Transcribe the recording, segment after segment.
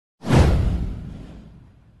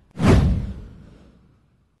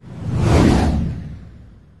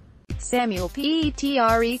Samuel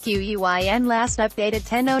PETREQUIN Last updated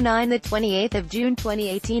 10:09 the 28th of June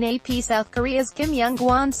 2018 AP South Korea's Kim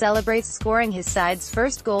Young-gwon celebrates scoring his side's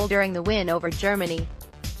first goal during the win over Germany.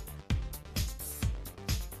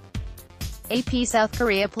 AP South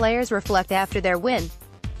Korea players reflect after their win.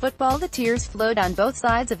 Football. The tears flowed on both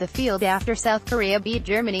sides of the field after South Korea beat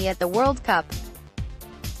Germany at the World Cup.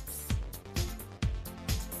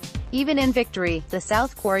 Even in victory, the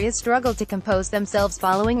South Koreans struggled to compose themselves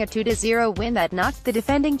following a 2-0 win that knocked the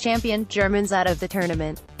defending champion Germans out of the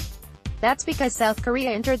tournament. That's because South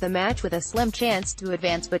Korea entered the match with a slim chance to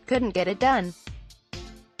advance but couldn't get it done.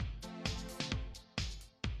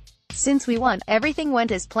 "Since we won, everything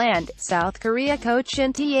went as planned," South Korea coach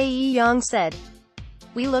Shin Tae-yong said.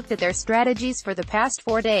 "We looked at their strategies for the past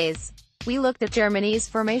 4 days. We looked at Germany's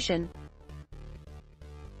formation.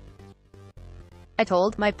 I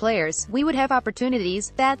told my players we would have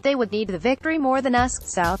opportunities, that they would need the victory more than us."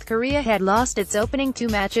 South Korea had lost its opening 2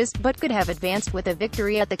 matches, but could have advanced with a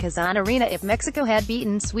victory at the Kazan Arena if Mexico had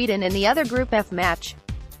beaten Sweden in the other Group F match.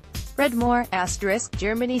 Read more,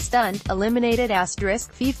 Germany stunned, eliminated,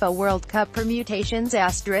 FIFA World Cup permutations,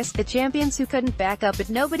 the champions who couldn't back up,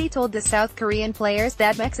 but nobody told the South Korean players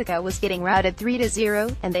that Mexico was getting routed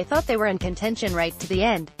 3-0, and they thought they were in contention right to the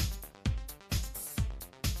end.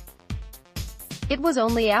 "It was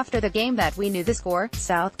only after the game that we knew the score,"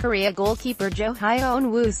 South Korea goalkeeper Jo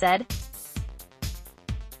Hyun-woo said.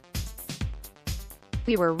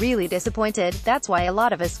 "We were really disappointed, that's why a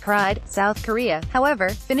lot of us cried." South Korea, however,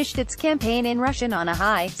 finished its campaign in Russian on a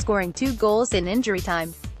high, scoring 2 goals in injury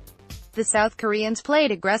time. The South Koreans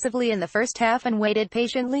played aggressively in the first half and waited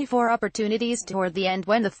patiently for opportunities toward the end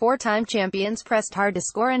when the 4-time champions pressed hard to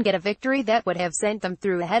score and get a victory that would have sent them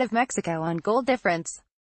through ahead of Mexico on goal difference.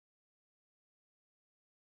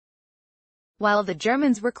 While the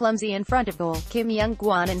Germans were clumsy in front of goal, Kim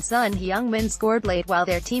Young-gwon and Son Heung-min scored late while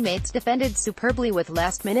their teammates defended superbly with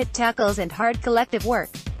last-minute tackles and hard collective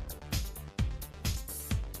work.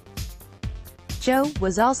 Jo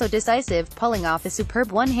was also decisive, pulling off a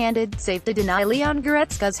superb one-handed save to deny Leon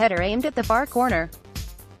Goretzka's header aimed at the far corner.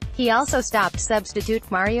 He also stopped substitute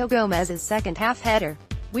Mario Gomez's second-half header.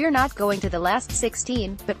 "We're not going to the last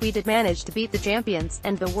 16, but we did manage to beat the champions,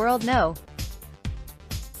 and the world know.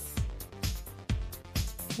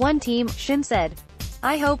 One team," Shin said.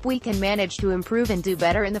 "I hope we can manage to improve and do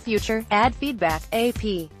better in the future." Add feedback,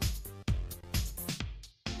 AP.